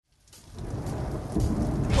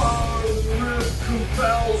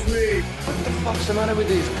befalls me. What the fuck's the matter with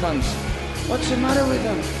these cunts? What's the matter with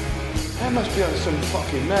them? They must be on some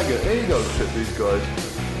fucking mega ego trip, these guys.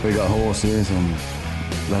 We got horses and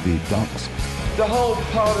bloody ducks. The whole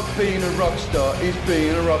part of being a rock star is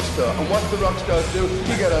being a rock star. And what the rock stars do,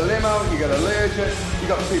 you get a limo, you get a Learjet, you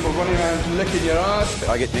got people running around licking your ass.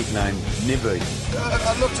 I get nicknamed Nibby.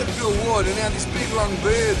 I looked at Bill Ward and he had this big long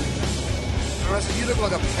beard. And I said, you look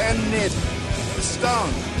like a pen nid. A stone.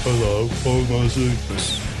 Hello, Mazu. It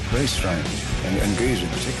was very strange. And Geezer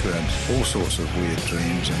in particular had all sorts of weird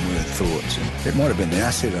dreams and weird thoughts. And it might have been the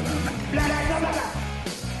acid, I don't know.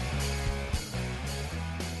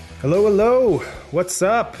 Hello, hello. What's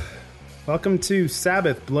up? Welcome to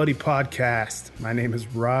Sabbath Bloody Podcast. My name is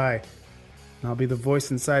Rye, and I'll be the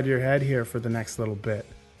voice inside your head here for the next little bit.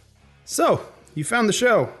 So, you found the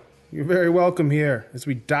show. You're very welcome here as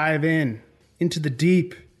we dive into the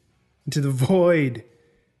deep, into the void,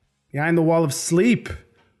 behind the wall of sleep,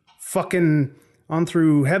 fucking on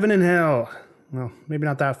through heaven and hell. Well, maybe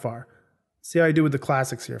not that far. See how I do with the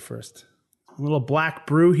classics here first. A little black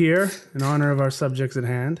brew here in honor of our subjects at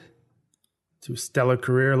hand. To a stellar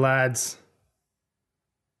career, lads.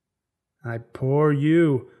 I pour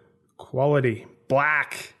you quality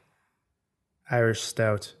black Irish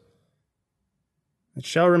stout. It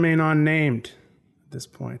shall remain unnamed at this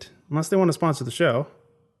point, unless they want to sponsor the show.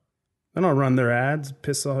 Then I'll run their ads,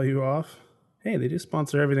 piss all you off. Hey, they do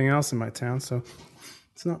sponsor everything else in my town, so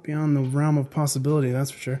it's not beyond the realm of possibility,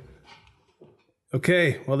 that's for sure.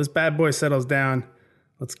 Okay, while this bad boy settles down,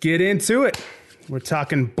 let's get into it. We're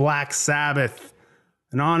talking Black Sabbath,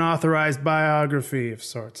 an unauthorized biography of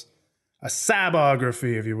sorts. A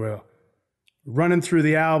sabography, if you will. Running through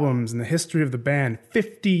the albums and the history of the band.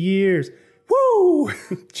 50 years. Woo!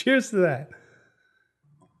 Cheers to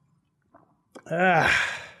that.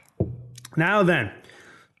 Now then,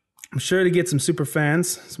 I'm sure to get some super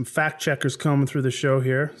fans, some fact checkers coming through the show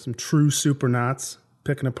here, some true supernauts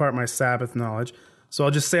picking apart my Sabbath knowledge. So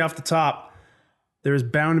I'll just say off the top, there is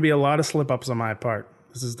bound to be a lot of slip-ups on my part.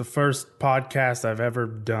 This is the first podcast I've ever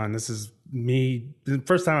done. This is me, the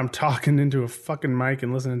first time I'm talking into a fucking mic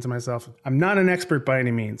and listening to myself. I'm not an expert by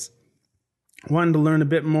any means. I wanted to learn a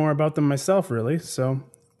bit more about them myself, really. So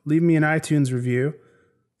leave me an iTunes review.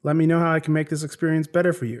 Let me know how I can make this experience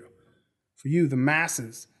better for you. For you, the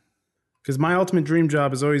masses. Because my ultimate dream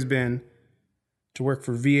job has always been to work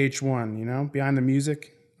for VH1, you know, behind the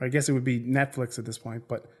music. I guess it would be Netflix at this point,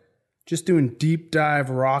 but just doing deep dive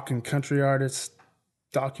rock and country artists,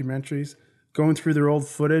 documentaries, going through their old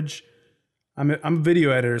footage. I'm a video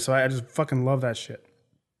editor, so I just fucking love that shit.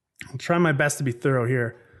 I'll try my best to be thorough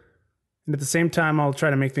here. And at the same time, I'll try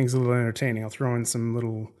to make things a little entertaining. I'll throw in some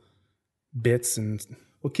little bits and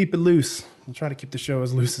we'll keep it loose. I'll try to keep the show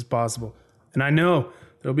as loose as possible. And I know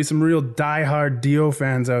there'll be some real diehard Dio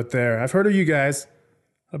fans out there. I've heard of you guys.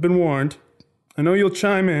 I've been warned. I know you'll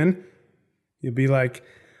chime in. You'll be like,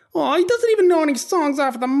 oh, he doesn't even know any songs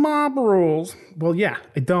off of the Mob Rules. Well, yeah,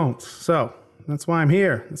 I don't. So that's why I'm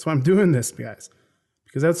here. That's why I'm doing this, guys.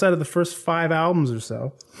 Because outside of the first 5 albums or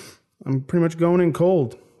so, I'm pretty much going in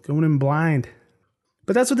cold, going in blind.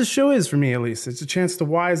 But that's what the show is for me, at least. It's a chance to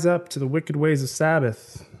wise up to the wicked ways of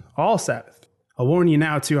Sabbath. All Sabbath. I'll warn you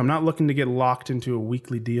now, too, I'm not looking to get locked into a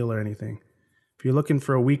weekly deal or anything. If you're looking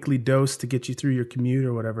for a weekly dose to get you through your commute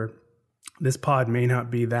or whatever, this pod may not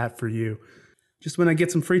be that for you. Just when I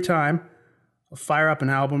get some free time, I'll fire up an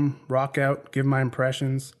album, rock out, give my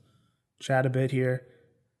impressions, chat a bit here,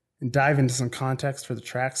 and dive into some context for the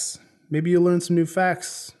tracks. Maybe you'll learn some new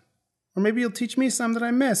facts. Or maybe you'll teach me some that I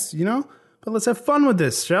missed, you know? But let's have fun with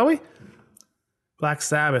this, shall we? Black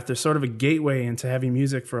Sabbath, they're sort of a gateway into heavy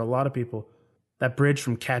music for a lot of people. That bridge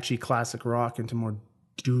from catchy classic rock into more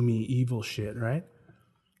doomy evil shit, right?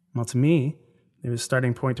 Well, to me, it was a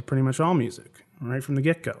starting point to pretty much all music, right from the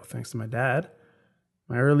get-go, thanks to my dad.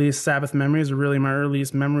 My earliest Sabbath memories are really my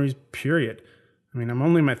earliest memories, period. I mean, I'm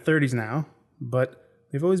only in my 30s now, but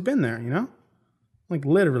they've always been there, you know? Like,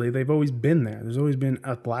 literally, they've always been there. There's always been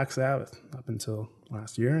a Black Sabbath up until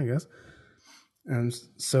last year, I guess. And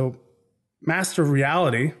so, Master of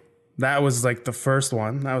Reality, that was like the first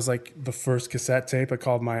one. That was like the first cassette tape I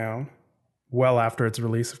called my own. Well after its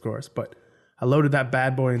release, of course. But I loaded that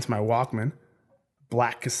bad boy into my Walkman.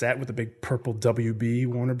 Black cassette with a big purple WB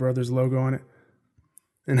Warner Brothers logo on it.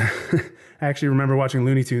 And I actually remember watching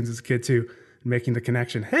Looney Tunes as a kid too, and making the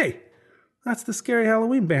connection. Hey, that's the Scary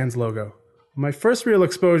Halloween Band's logo. My first real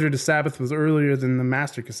exposure to Sabbath was earlier than the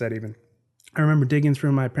master cassette even. I remember digging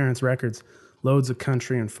through my parents' records, loads of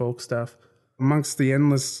country and folk stuff. Amongst the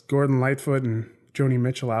endless Gordon Lightfoot and Joni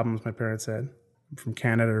Mitchell albums my parents had. I'm from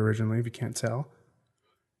Canada originally, if you can't tell.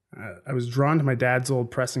 I was drawn to my dad's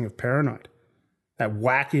old pressing of Paranoid. That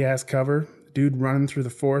wacky-ass cover, dude running through the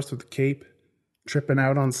forest with a cape, tripping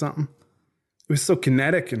out on something. It was so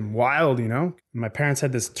kinetic and wild, you know? My parents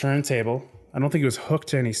had this turntable. I don't think it was hooked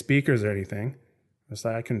to any speakers or anything.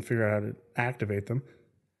 I couldn't figure out how to activate them.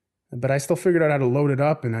 But I still figured out how to load it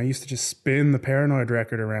up, and I used to just spin the Paranoid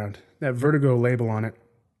record around. That Vertigo label on it.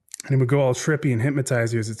 And it would go all trippy and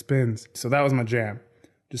hypnotize you as it spins. So that was my jam.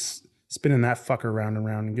 Just spinning that fucker around and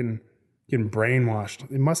around and getting brainwashed.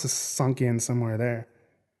 It must have sunk in somewhere there.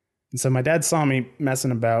 And so my dad saw me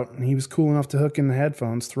messing about, and he was cool enough to hook in the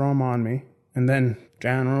headphones, throw them on me. And then,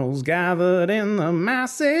 generals gathered in the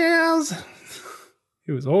masses.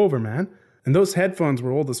 It was over, man. And those headphones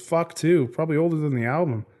were old as fuck, too. Probably older than the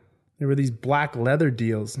album. They were these black leather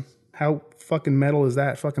deals. How fucking metal is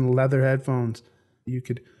that? Fucking leather headphones. You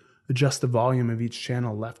could adjust the volume of each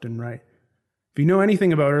channel left and right. If you know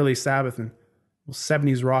anything about early Sabbath and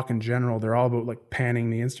 70s rock in general, they're all about like panning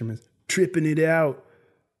the instruments, tripping it out.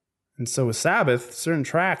 And so with Sabbath, certain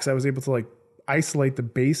tracks, I was able to like isolate the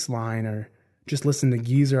bass line or just listen to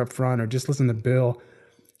Geezer up front or just listen to Bill.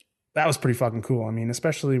 That was pretty fucking cool. I mean,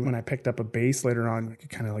 especially when I picked up a bass later on, I could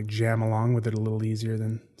kind of like jam along with it a little easier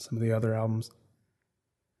than some of the other albums.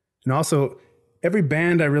 And also, every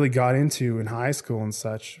band I really got into in high school and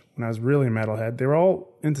such, when I was really a metalhead, they were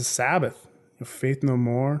all into Sabbath. You know, Faith No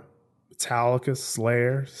More, Metallica,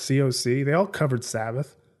 Slayer, COC, they all covered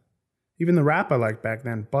Sabbath. Even the rap I liked back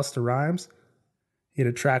then, Busta Rhymes, he had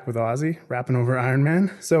a track with Ozzy, rapping over Iron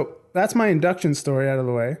Man. So that's my induction story out of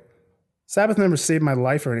the way. Sabbath never saved my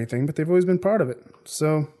life or anything, but they've always been part of it.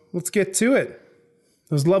 So let's get to it.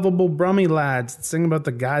 Those lovable Brummy lads that sing about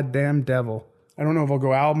the goddamn devil. I don't know if I'll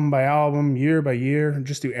go album by album, year by year, or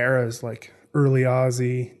just do eras like early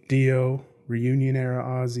Ozzy, Dio, reunion era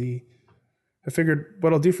Ozzy. I figured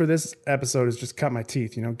what I'll do for this episode is just cut my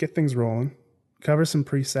teeth, you know, get things rolling, cover some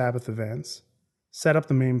pre-Sabbath events, set up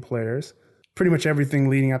the main players, pretty much everything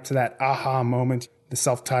leading up to that aha moment, the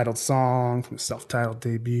self-titled song from the self-titled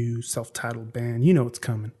debut, self-titled band, you know what's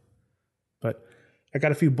coming. But I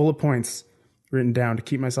got a few bullet points written down to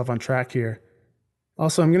keep myself on track here.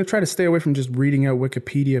 Also, I'm going to try to stay away from just reading out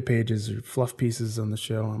Wikipedia pages or fluff pieces on the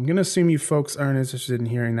show. I'm going to assume you folks aren't interested in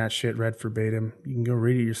hearing that shit read verbatim. You can go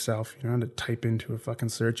read it yourself. You don't have to type into a fucking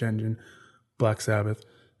search engine, Black Sabbath,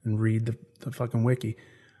 and read the fucking wiki.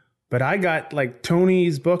 But I got like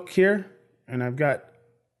Tony's book here, and I've got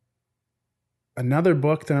another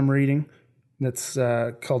book that I'm reading that's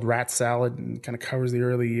called Rat Salad and kind of covers the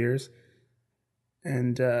early years.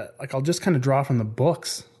 And like I'll just kind of draw from the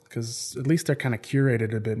books because at least they're kind of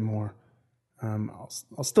curated a bit more.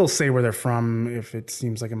 I'll still say where they're from if it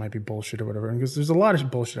seems like it might be bullshit or whatever, because there's a lot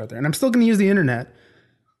of bullshit out there. And I'm still going to use the internet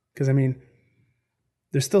because, I mean,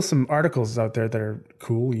 there's still some articles out there that are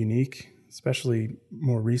cool, unique, especially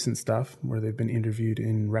more recent stuff where they've been interviewed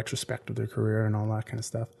in retrospect of their career and all that kind of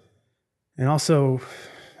stuff. And also,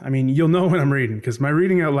 I mean, you'll know when I'm reading because my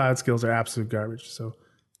reading out loud skills are absolute garbage. So,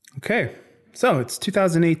 okay. So it's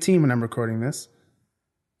 2018 when I'm recording this.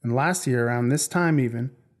 And last year, around this time even,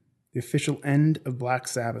 the official end of Black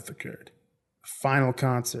Sabbath occurred. A final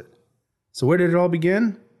concert. So where did it all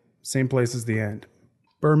begin? Same place as the end.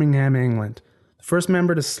 Birmingham, England. The first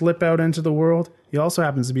member to slip out into the world. He also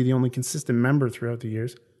happens to be the only consistent member throughout the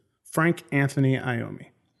years. Frank Anthony Iommi.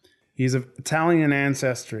 He's of Italian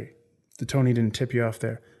ancestry. The Tony didn't tip you off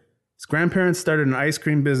there. His grandparents started an ice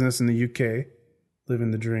cream business in the UK, living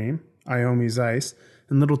the dream, Iommi's Ice,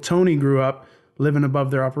 and little Tony grew up living above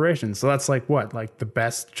their operations. So that's like what? Like the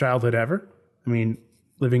best childhood ever? I mean,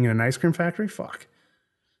 living in an ice cream factory? Fuck.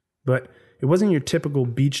 But it wasn't your typical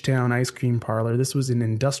beach town ice cream parlor. This was in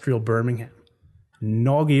industrial Birmingham.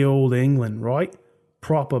 Noggy old England, right?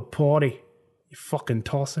 Proper party. You fucking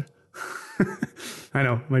tosser. I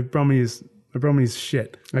know, my Brummy's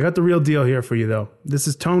shit. I got the real deal here for you, though. This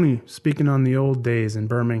is Tony speaking on the old days in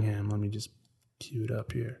Birmingham. Let me just cue it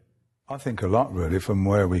up here. I think a lot, really, from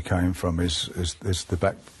where we came from is the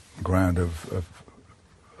background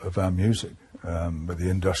of our music, but the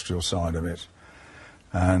industrial side of it,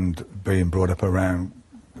 and being brought up around,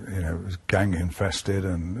 you know, it was gang infested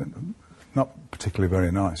and not particularly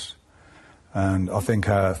very nice. And I think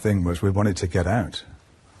our thing was we wanted to get out,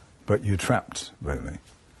 but you're trapped, really.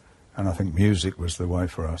 And I think music was the way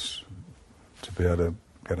for us to be able to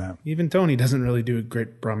get out. Even Tony doesn't really do a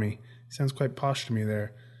great Brummy. He sounds quite posh to me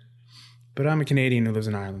there. But I'm a Canadian who lives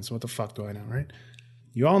in Ireland, so what the fuck do I know, right?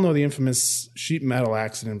 You all know the infamous sheet metal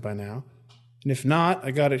accident by now. And if not,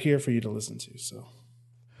 I got it here for you to listen to, so.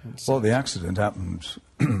 Well, the accident happened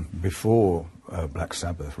before Black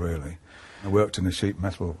Sabbath, really. I worked in a sheet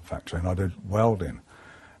metal factory and I did welding.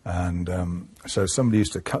 And so somebody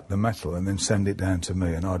used to cut the metal and then send it down to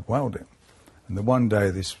me, and I'd weld it. And the one day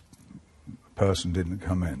this person didn't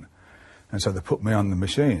come in, and so they put me on the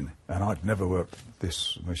machine, and I'd never worked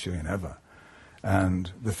this machine ever.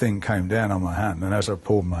 And the thing came down on my hand, and as I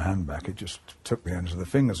pulled my hand back, it just took the ends of the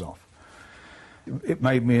fingers off. It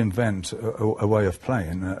made me invent a way of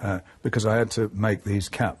playing, because I had to make these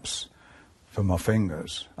caps for my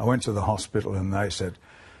fingers. I went to the hospital and they said,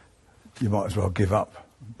 you might as well give up,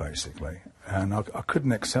 basically. And I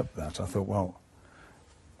couldn't accept that. I thought, well,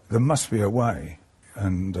 there must be a way.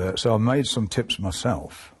 And so I made some tips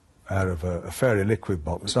myself out of a fairly liquid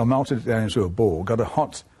bottle. So I melted it down into a ball, got a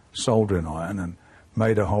hot soldering iron and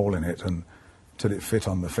made a hole in it until it fit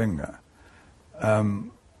on the finger.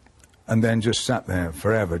 And then just sat there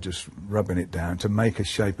forever, just rubbing it down to make a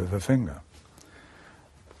shape of a finger.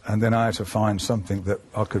 And then I had to find something that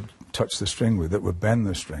I could touch the string with that would bend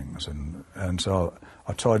the strings. And so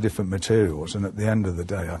I tried different materials, and at the end of the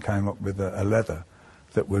day I came up with a leather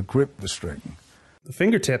that would grip the string. The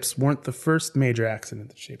fingertips weren't the first major accident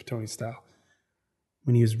that shaped Tony's style.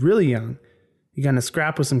 When he was really young, he got in a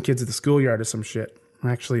scrap with some kids at the schoolyard or some shit.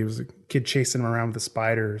 Actually, it was a kid chasing him around with a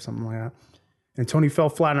spider or something like that. And Tony fell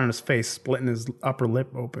flat on his face, splitting his upper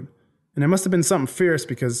lip open. And it must have been something fierce,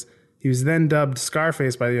 because he was then dubbed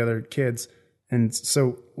Scarface by the other kids. And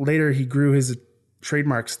so later he grew his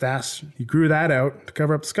trademark stash. He grew that out to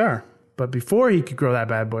cover up the scar. But before he could grow that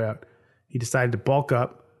bad boy out, he decided to bulk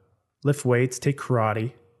up, lift weights, take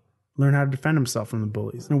karate, learn how to defend himself from the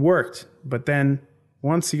bullies. And it worked. But then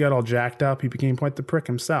once he got all jacked up, he became quite the prick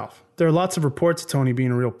himself. There are lots of reports of Tony being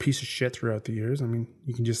a real piece of shit throughout the years. I mean,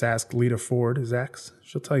 you can just ask Lita Ford, his ex.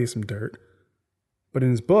 She'll tell you some dirt. But in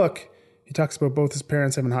his book, he talks about both his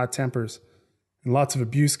parents having hot tempers and lots of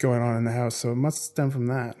abuse going on in the house, so it must stem from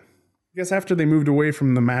that. I guess after they moved away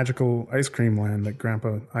from the magical ice cream land that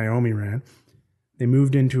Grandpa Iommi ran, they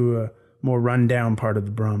moved into a more run-down part of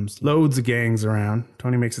the Brums. Loads of gangs around.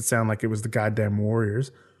 Tony makes it sound like it was the goddamn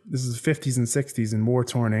Warriors. This is the 50s and 60s in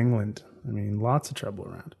war-torn England. I mean, lots of trouble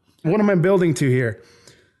around. What am I building to here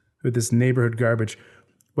with this neighborhood garbage?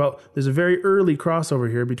 Well, there's a very early crossover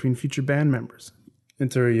here between future band members.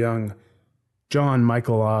 Enter a young John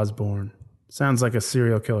Michael Osborne. Sounds like a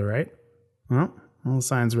serial killer, right? Well, all the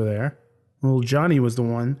signs were there. Little Johnny was the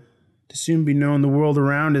one to soon be known the world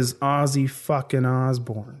around as Ozzy fucking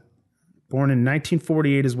Osbourne. Born in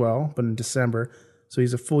 1948 as well, but in December, so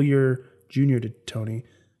he's a full year junior to Tony.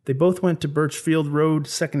 They both went to Birchfield Road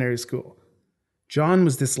Secondary School. John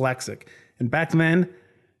was dyslexic, and back then,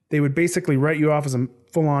 they would basically write you off as a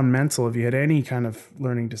full-on mental if you had any kind of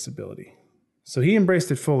learning disability. So he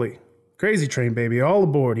embraced it fully. Crazy train, baby, all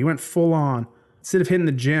aboard. He went full on. Instead of hitting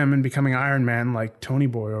the gym and becoming Iron Man like Tony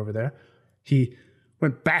Boy over there, he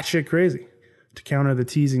went batshit crazy to counter the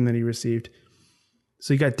teasing that he received.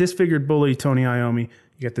 So you got disfigured bully Tony Iommi.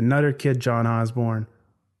 You got the nutter kid John Osborne.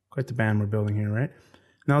 Quite the band we're building here, right?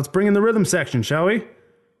 Now let's bring in the rhythm section, shall we?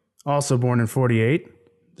 Also born in 48,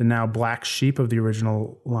 the now black sheep of the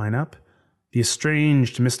original lineup, the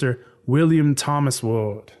estranged Mr. William Thomas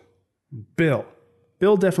Wood. Bill.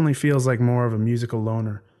 Bill definitely feels like more of a musical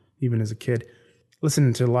loner, even as a kid.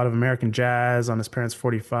 Listening to a lot of American jazz on his parents'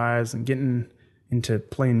 45s and getting into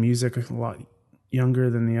playing music a lot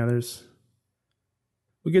younger than the others.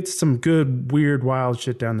 We'll get to some good, weird, wild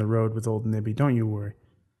shit down the road with old Nibby. Don't you worry.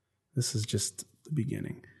 This is just the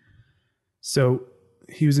beginning. So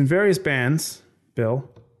he was in various bands, Bill.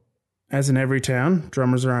 As in every town,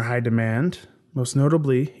 drummers are in high demand. Most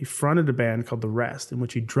notably, he fronted a band called The Rest, in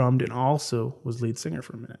which he drummed and also was lead singer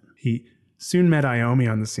for a minute. He soon met Iommi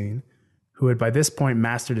on the scene, who had by this point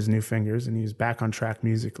mastered his new fingers, and he was back on track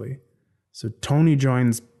musically. So Tony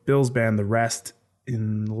joins Bill's band, The Rest,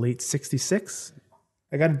 in late 66.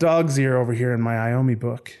 I got a dog's ear over here in my Iommi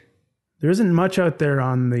book. There isn't much out there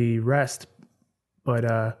on The Rest, but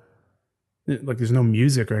like there's no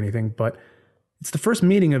music or anything, but it's the first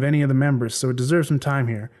meeting of any of the members, so it deserves some time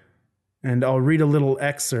here. And I'll read a little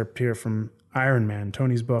excerpt here from Iron Man,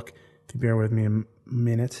 Tony's book, if you bear with me a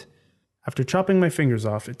minute. After chopping my fingers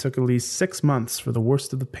off, it took at least 6 months for the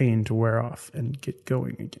worst of the pain to wear off and get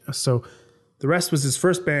going again. So The Rest was his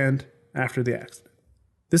first band after the accident.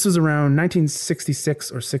 This was around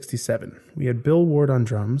 1966 or 67. We had Bill Ward on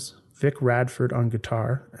drums, Vic Radford on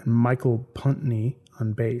guitar, and Michael Puntney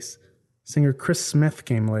on bass. Singer Chris Smith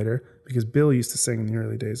came later because Bill used to sing in the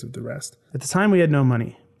early days of The Rest. At the time, we had no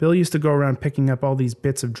money. Bill used to go around picking up all these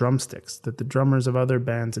bits of drumsticks that the drummers of other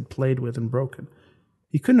bands had played with and broken.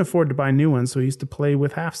 He couldn't afford to buy new ones, so he used to play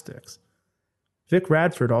with half sticks. Vic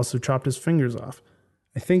Radford also chopped his fingers off.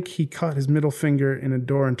 I think he caught his middle finger in a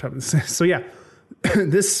door on top of the... So yeah,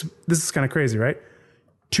 this is kind of crazy, right?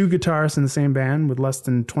 2 guitarists in the same band with less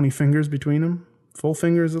than 20 fingers between them, full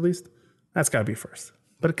fingers at least. That's got to be first.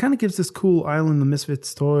 But it kind of gives this cool Island of the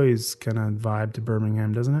Misfits Toys kind of vibe to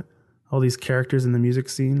Birmingham, doesn't it? All these characters in the music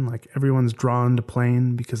scene, like everyone's drawn to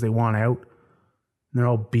playing because they want out. And they're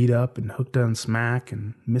all beat up and hooked on smack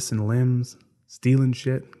and missing limbs, stealing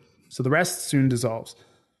shit. So the rest soon dissolves.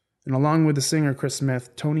 And along with the singer Chris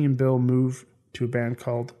Smith, Tony and Bill move to a band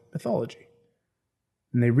called Mythology.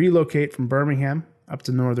 And they relocate from Birmingham up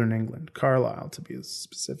to northern England, Carlisle to be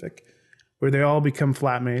specific, where they all become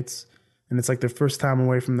flatmates. And it's like their first time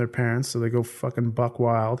away from their parents, so they go fucking buck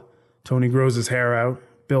wild. Tony grows his hair out.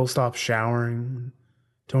 Bill stops showering.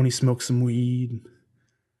 Tony smokes some weed.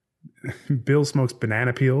 Bill smokes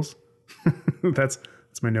banana peels. That's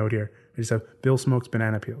my note here. I just have Bill smokes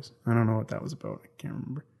banana peels. I don't know what that was about. I can't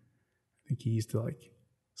remember. I think he used to like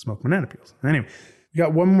smoke banana peels. Anyway, we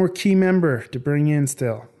got one more key member to bring in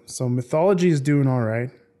still. So Mythology is doing all right.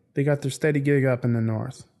 They got their steady gig up in the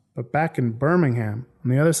north. But back in Birmingham,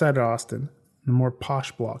 on the other side of Austin, the more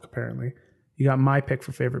posh block apparently, you got my pick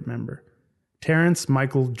for favorite member. Terrence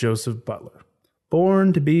Michael Joseph Butler.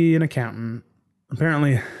 Born to be an accountant.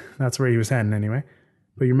 Apparently, that's where he was heading anyway.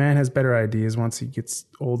 But your man has better ideas once he gets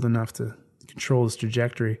old enough to control his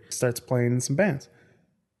trajectory. He starts playing in some bands.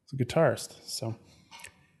 He's a guitarist. So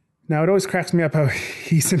now it always cracks me up how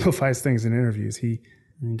he simplifies things in interviews. He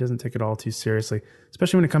doesn't take it all too seriously,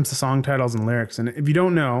 especially when it comes to song titles and lyrics. And if you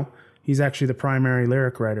don't know, he's actually the primary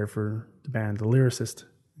lyric writer for the band, the lyricist,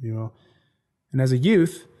 if you will. And as a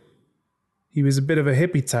youth, he was a bit of a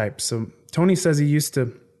hippie type. So Tony says he used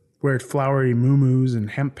to wear flowery muumuus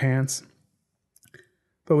and hemp pants,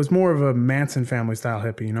 but was more of a Manson family style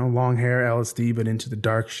hippie, long hair, LSD, but into the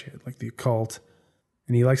dark shit, like the occult.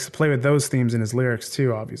 And he likes to play with those themes in his lyrics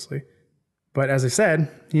too, obviously. But as I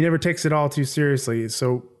said, he never takes it all too seriously,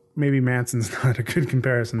 so maybe Manson's not a good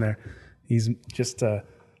comparison there. He's just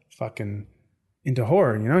fucking into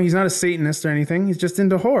horror, He's not a Satanist or anything. He's just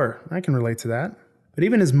into horror. I can relate to that. But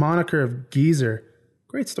even his moniker of Geezer,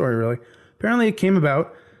 great story, really. Apparently it came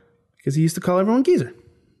about because he used to call everyone Geezer.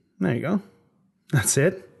 There you go. That's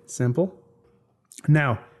it. Simple.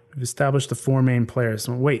 Now, we've established the 4 main players.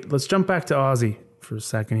 So wait, let's jump back to Ozzy for a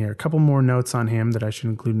second here. A couple more notes on him that I should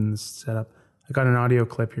include in this setup. I got an audio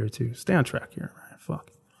clip here too. Stay on track here.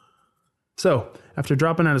 Fuck. So, after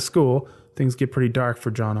dropping out of school, things get pretty dark for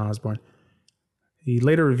John Osborne. He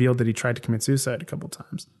later revealed that he tried to commit suicide a couple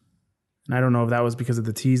times. And I don't know if that was because of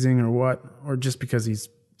the teasing or what, or just because he's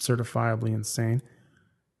certifiably insane.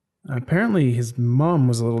 Apparently, his mom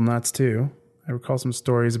was a little nuts too. I recall some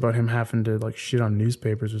stories about him having to shit on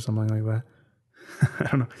newspapers or something like that. I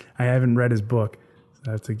don't know. I haven't read his book, so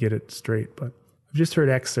I have to get it straight, but I've just heard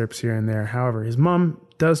excerpts here and there. However, his mom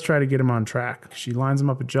does try to get him on track. She lines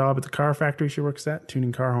him up a job at the car factory she works at,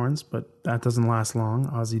 tuning car horns, but that doesn't last long.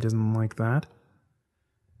 Ozzy doesn't like that.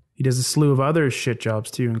 He does a slew of other shit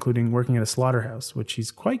jobs too, including working at a slaughterhouse, which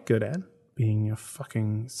he's quite good at, being a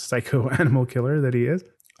fucking psycho animal killer that he is.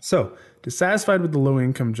 So, dissatisfied with the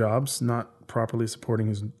low-income jobs, not properly supporting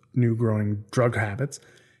his new growing drug habits,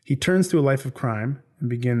 he turns to a life of crime and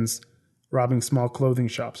begins robbing small clothing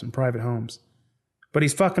shops and private homes. But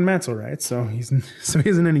he's fucking mental, right? So he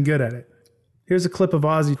isn't any good at it. Here's a clip of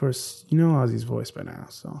Ozzy. Of course, you know Ozzy's voice by now,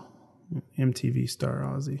 so MTV star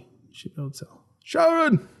Ozzy. Should be able to tell.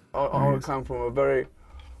 Sharon! I come from a very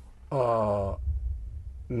low-end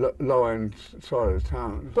side of the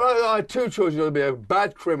town. But I had 2 choices: either be a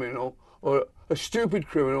bad criminal, or a stupid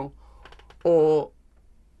criminal, or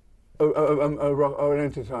an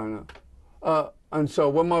entertainer. And so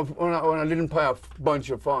when I didn't pay a bunch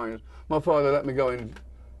of fines, my father let me go in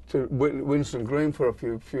to Winston Green for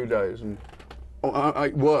a few days, and I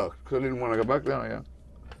worked because I didn't want to go back there again.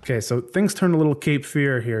 Okay, so things turned a little Cape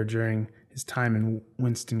Fear here during his time in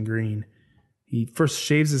Winston Green. He first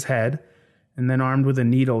shaves his head, and then armed with a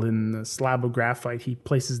needle in the slab of graphite, he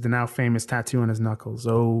places the now famous tattoo on his knuckles,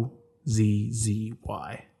 O-Z-Z-Y.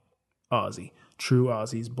 Ozzy. True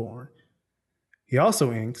Ozzy's born. He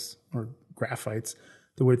also inks, or graphites,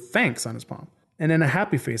 the word thanks on his palm, and then a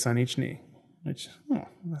happy face on each knee, which,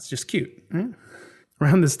 that's just cute. Right?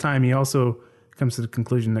 Around this time, he also comes to the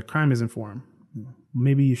conclusion that crime isn't for him.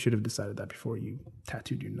 Maybe you should have decided that before you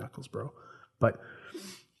tattooed your knuckles, bro. But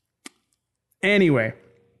anyway,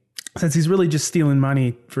 since he's really just stealing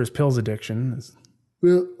money for his pills addiction,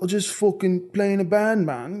 well, I'll just fucking play in a band,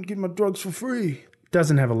 man. Get my drugs for free.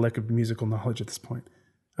 Doesn't have a lick of musical knowledge at this point,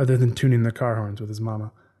 other than tuning the car horns with his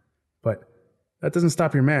mama. But that doesn't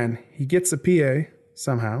stop your man. He gets a PA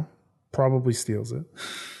somehow, probably steals it.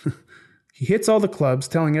 He hits all the clubs,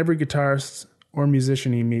 telling every guitarist or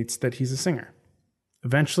musician he meets that he's a singer.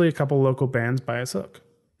 Eventually, a couple local bands buy his hook.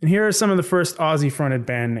 And here are some of the first Ozzy-fronted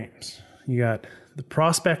band names. You got the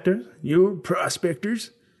Prospectors. You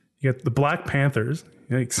Prospectors. You got the Black Panthers.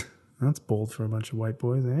 Yikes. That's bold for a bunch of white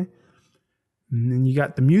boys, eh? And then you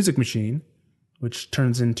got the Music Machine, which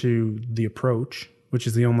turns into The Approach, which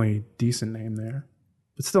is the only decent name there.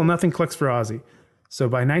 But still, nothing clicks for Ozzy. So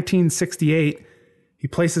by 1968, he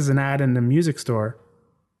places an ad in a music store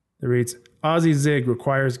that reads, Ozzy Zig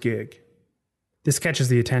requires gig. This catches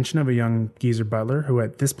the attention of a young Geezer Butler, who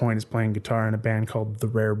at this point is playing guitar in a band called The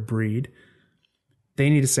Rare Breed. They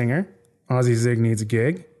need a singer. Ozzy Zig needs a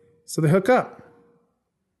gig. So they hook up.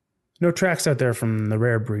 No tracks out there from The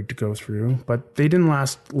Rare Breed to go through, but they didn't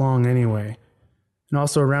last long anyway. And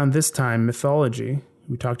also around this time, Mythology,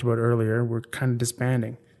 we talked about earlier, were kind of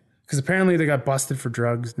disbanding. Because apparently they got busted for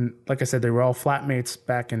drugs. And like I said, they were all flatmates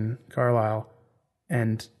back in Carlisle.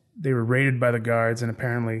 And they were raided by the guards, and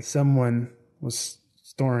apparently someone was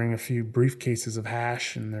storing a few briefcases of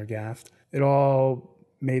hash in their gaff. It all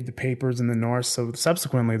made the papers in the north, so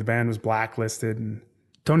subsequently the band was blacklisted, and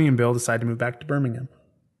Tony and Bill decided to move back to Birmingham.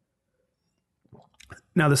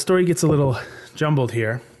 Now the story gets a little jumbled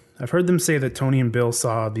here. I've heard them say that Tony and Bill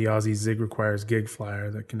saw the Ozzy Zig Requires gig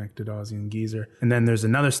flyer that connected Ozzy and Geezer. And then there's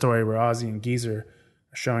another story where Ozzy and Geezer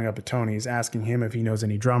are showing up at Tony's, asking him if he knows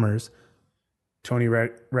any drummers. Tony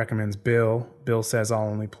recommends Bill. Bill says, I'll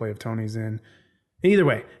only play if Tony's in. Either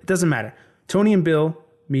way, it doesn't matter. Tony and Bill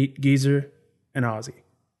meet Geezer and Ozzy.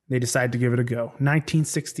 They decide to give it a go.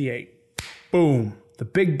 1968. Boom. The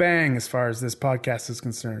big bang as far as this podcast is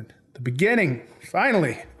concerned. The beginning.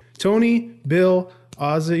 Finally. Tony, Bill,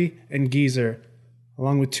 Ozzy, and Geezer,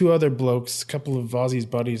 along with two other blokes, a couple of Ozzy's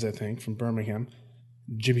buddies, I think, from Birmingham.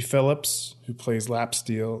 Jimmy Phillips, who plays lap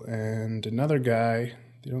steel, and another guy...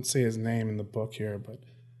 They don't say his name in the book here, but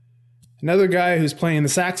another guy who's playing the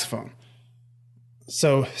saxophone.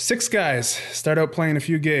 So 6 guys start out playing a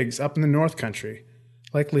few gigs up in the North Country,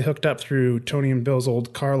 likely hooked up through Tony and Bill's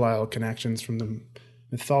old Carlisle connections from the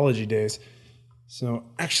Mythology days. So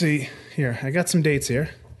actually, here, I got some dates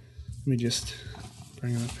here. Let me just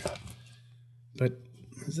bring it up. But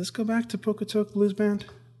does this go back to Pocatello Blues Band?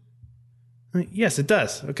 Yes, it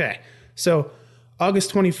does. Okay. So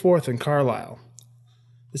August 24th in Carlisle.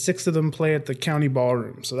 The 6 of them play at the county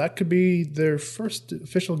ballroom, so that could be their first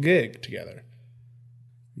official gig together.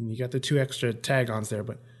 And you got the 2 extra tag-ons there,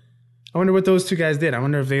 but I wonder what those 2 guys did. I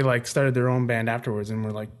wonder if they started their own band afterwards and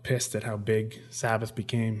were pissed at how big Sabbath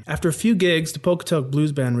became. After a few gigs, the Pocatello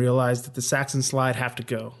Blues Band realized that the sax and slide have to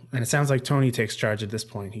go, and it sounds like Tony takes charge at this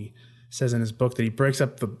point. He says in his book that he breaks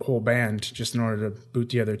up the whole band just in order to boot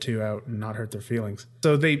the other 2 out and not hurt their feelings.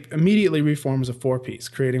 So they immediately reform as a 4-piece,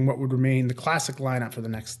 creating what would remain the classic lineup for the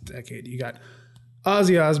next decade. You got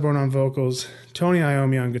Ozzy Osbourne on vocals, Tony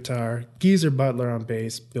Iommi on guitar, Geezer Butler on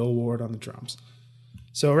bass, Bill Ward on the drums.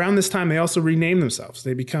 So around this time, they also rename themselves.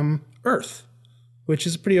 They become Earth, which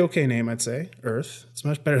is a pretty okay name, I'd say. Earth. It's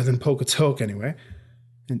much better than Pocatello anyway.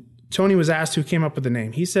 And Tony was asked who came up with the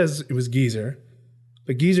name. He says it was Geezer.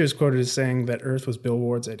 But Geezer is quoted as saying that Earth was Bill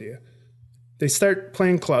Ward's idea. They start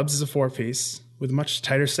playing clubs as a 4-piece with a much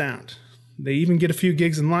tighter sound. They even get a few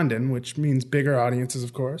gigs in London, which means bigger audiences,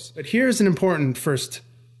 of course. But here's an important first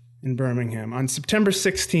in Birmingham. On September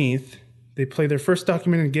 16th, they play their first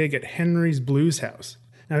documented gig at Henry's Blues House.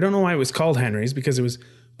 Now, I don't know why it was called Henry's, because it was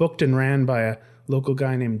booked and ran by a local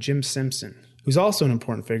guy named Jim Simpson, who's also an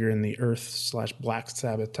important figure in the Earth/Black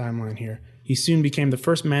Sabbath timeline here. He soon became the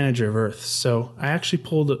first manager of Earth, so I actually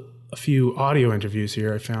pulled a few audio interviews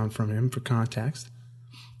here I found from him for context.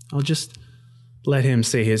 I'll just let him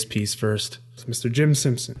say his piece first. It's Mr. Jim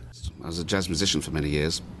Simpson. I was a jazz musician for many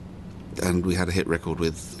years, and we had a hit record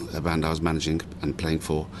with a band I was managing and playing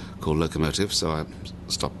for called Locomotive, so I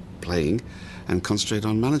stopped playing and concentrated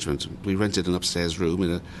on management. We rented an upstairs room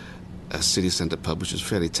in a city centre pub, which was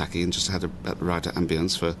fairly tacky and just had a right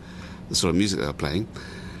ambience for the sort of music they were playing.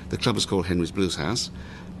 The club was called Henry's Blues House.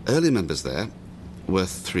 Early members there were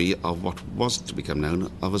 3 of what was to become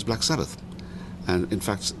known of as Black Sabbath. And in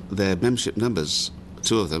fact, their membership numbers,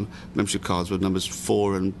 2 of them, membership cards were numbers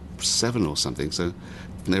 4 and 7 or something. So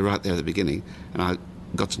they were right there at the beginning. And I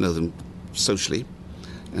got to know them socially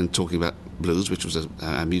and talking about blues, which was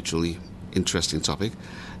a mutually interesting topic.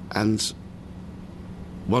 And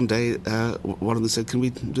one day, one of them said, can we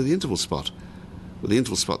do the interval spot? Well, the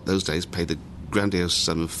interval spot those days paid the grandiose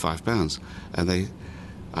sum of £5, and I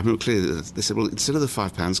remember clearly that they said, well, instead of the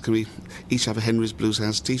 £5, can we each have a Henry's Blues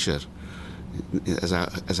House T-shirt as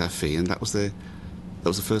our fee? And that was the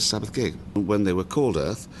first Sabbath gig. When they were called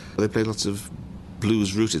Earth, they played lots of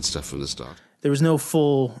blues-rooted stuff from the start. There was no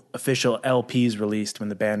full official LPs released when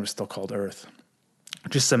the band was still called Earth.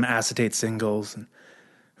 Just some acetate singles, and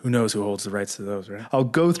who knows who holds the rights to those, right? I'll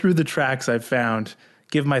go through the tracks I've found,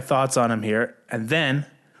 give my thoughts on them here, and then,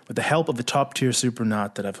 with the help of the top-tier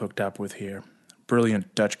supernaut that I've hooked up with here, a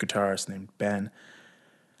brilliant Dutch guitarist named Ben,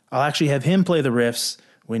 I'll actually have him play the riffs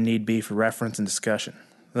when need be for reference and discussion.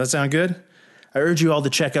 Does that sound good? I urge you all to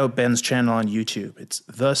check out Ben's channel on YouTube. It's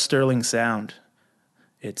The Sterling Sound.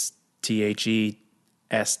 It's TheSterlingSound.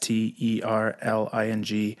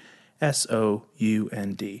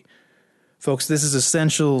 Folks, this is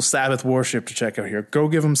essential Sabbath worship to check out here. Go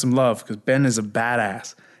give him some love, because Ben is a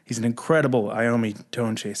badass. He's an incredible Iommi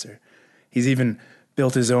tone chaser. He's even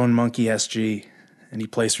built his own Monkey SG, and he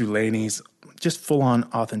plays through Laney's. Just full-on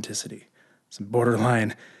authenticity. Some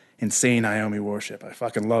borderline insane Iommi worship. I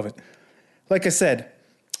fucking love it. Like I said,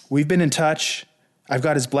 we've been in touch. I've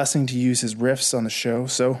got his blessing to use his riffs on the show,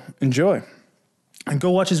 so enjoy. And go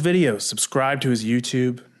watch his videos. Subscribe to his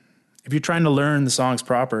YouTube. If you're trying to learn the songs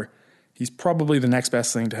proper, he's probably the next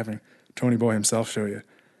best thing to having Tony Boy himself show you.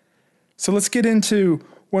 So let's get into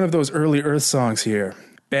one of those early Earth songs here.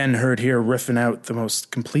 Ben heard here riffing out the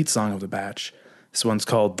most complete song of the batch. This one's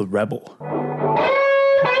called The Rebel.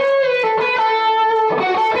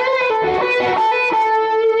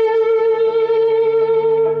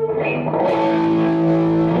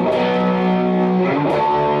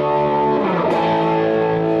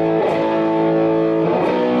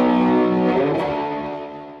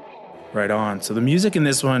 Right on. So the music in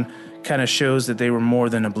this one kind of shows that they were more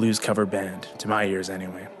than a blues cover band, to my ears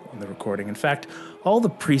anyway, on the recording. In fact, all the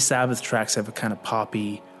pre-Sabbath tracks have a kind of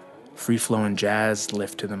poppy, free-flowing jazz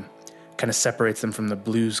lift to them. Kind of separates them from the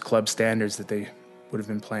blues club standards that they would have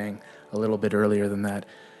been playing a little bit earlier than that.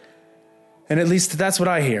 And at least that's what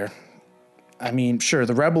I hear. I mean, sure,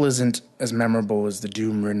 The Rebel isn't as memorable as the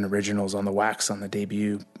doom-ridden originals on the Wax on the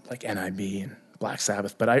debut, like NIB and Black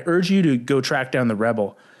Sabbath, but I urge you to go track down The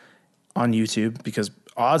Rebel on YouTube, because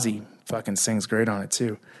Ozzy fucking sings great on it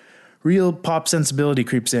too. Real pop sensibility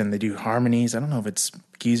creeps in. They do harmonies. I don't know if it's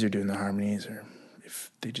Geezer doing the harmonies or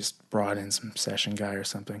if they just brought in some session guy or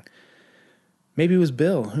something. Maybe it was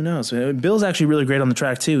Bill. Who knows? Bill's actually really great on the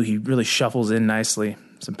track too. He really shuffles in nicely.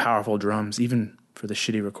 Some powerful drums, even for the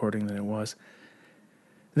shitty recording that it was.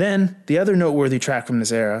 Then, the other noteworthy track from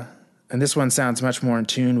this era, and this one sounds much more in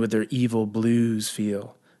tune with their evil blues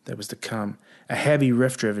feel that was to come, a heavy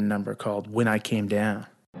riff-driven number called When I Came Down.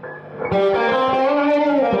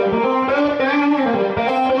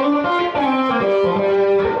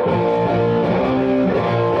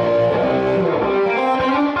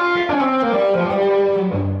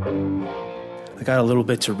 I got a little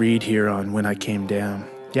bit to read here on When I Came Down.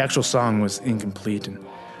 The actual song was incomplete,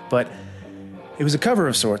 but it was a cover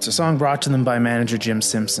of sorts, a song brought to them by manager Jim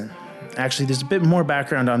Simpson. Actually, there's a bit more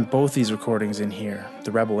background on both these recordings in here,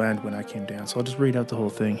 The Rebel and When I Came Down, so I'll just read out the whole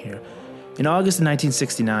thing here. In August of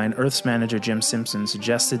 1969, Earth's manager Jim Simpson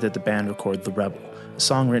suggested that the band record The Rebel, a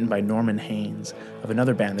song written by Norman Haynes of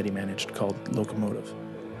another band that he managed called Locomotive.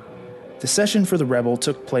 The session for The Rebel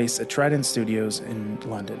took place at Trident Studios in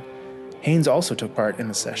London. Haynes also took part in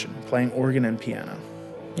the session, playing organ and piano.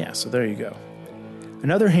 Yeah, so there you go.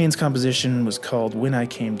 Another Haynes composition was called When I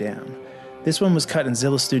Came Down. This one was cut in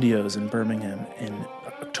Zilla Studios in Birmingham in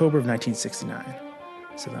October of 1969.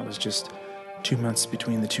 So that was just 2 months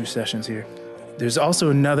between the two sessions here. There's also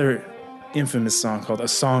another infamous song called A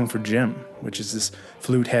Song for Jim, which is this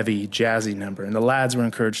flute-heavy, jazzy number. And the lads were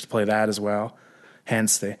encouraged to play that as well.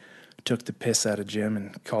 Hence, they took the piss out of Jim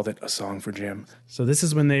and called it A Song for Jim. So this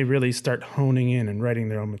is when they really start honing in and writing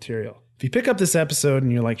their own material. If you pick up this episode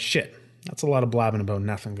and you're like, shit, that's a lot of blabbing about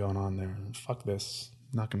nothing going on there. Fuck this.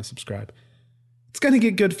 I'm not going to subscribe. It's going to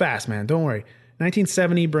get good fast, man. Don't worry.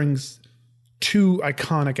 1970 brings 2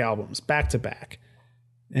 iconic albums back to back.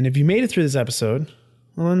 And if you made it through this episode,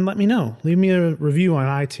 well, then let me know. Leave me a review on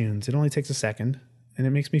iTunes. It only takes a second, and it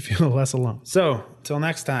makes me feel less alone. So, until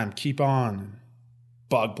next time, keep on.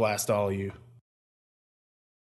 Bog blast all of you.